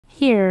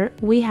Here,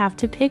 we have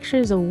two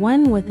pictures of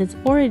one with its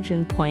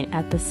origin point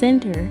at the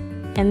center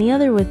and the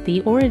other with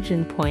the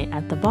origin point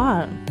at the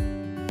bottom.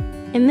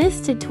 In this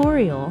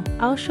tutorial,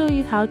 I'll show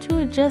you how to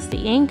adjust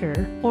the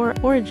anchor or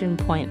origin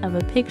point of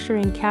a picture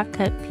in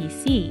CapCut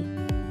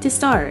PC. To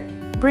start,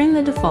 bring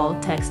the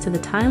default text to the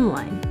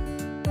timeline.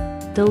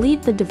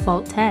 Delete the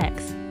default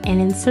text and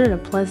insert a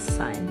plus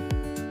sign.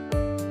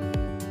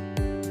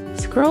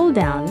 Scroll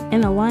down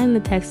and align the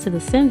text to the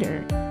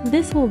center.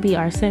 This will be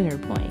our center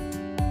point.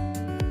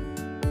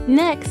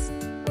 Next,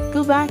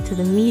 go back to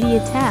the Media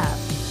tab.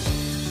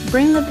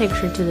 Bring the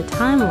picture to the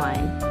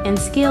timeline and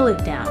scale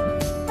it down.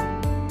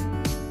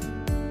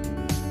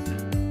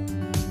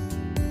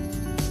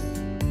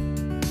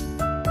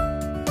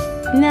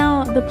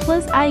 Now, the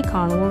plus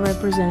icon will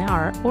represent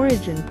our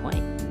origin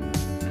point.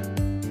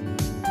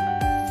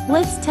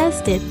 Let's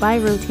test it by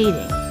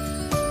rotating.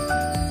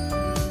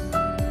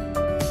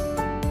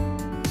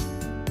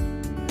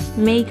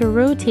 Make a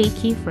rotate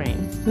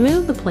keyframe.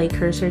 Move the play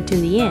cursor to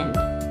the end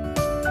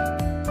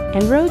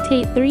and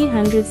rotate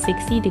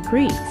 360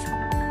 degrees.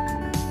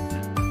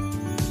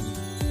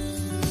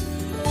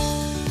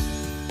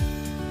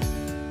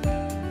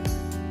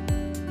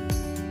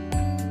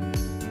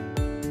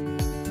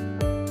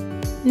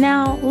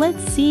 Now,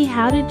 let's see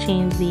how to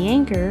change the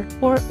anchor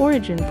or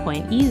origin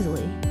point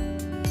easily.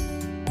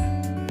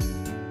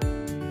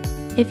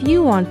 If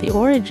you want the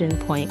origin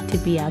point to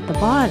be at the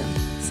bottom,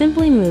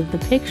 simply move the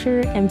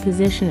picture and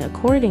position it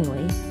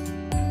accordingly.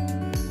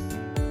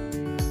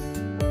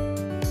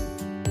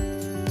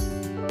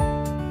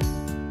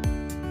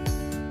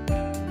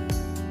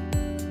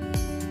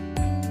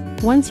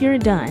 Once you're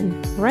done,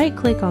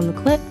 right-click on the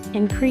clip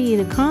and create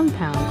a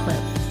compound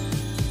clip.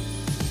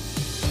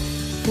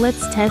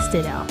 Let's test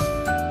it out.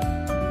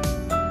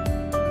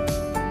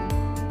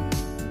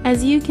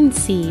 As you can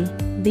see,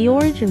 the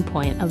origin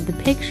point of the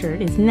picture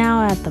is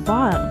now at the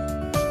bottom.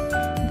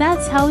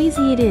 That's how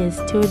easy it is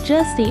to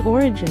adjust the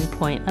origin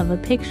point of a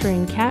picture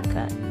in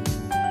CapCut.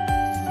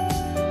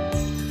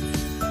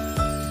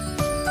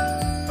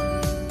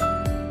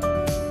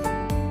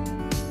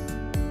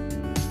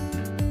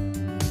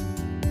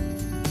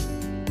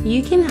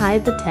 You can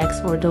hide the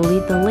text or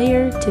delete the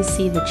layer to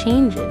see the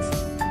changes.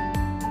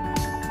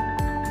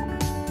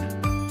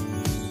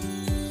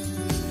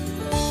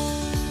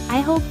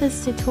 I hope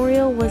this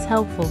tutorial was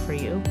helpful for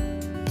you.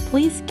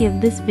 Please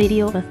give this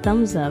video a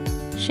thumbs up,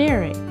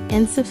 share it,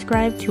 and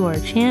subscribe to our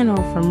channel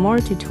for more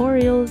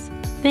tutorials.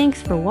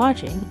 Thanks for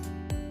watching.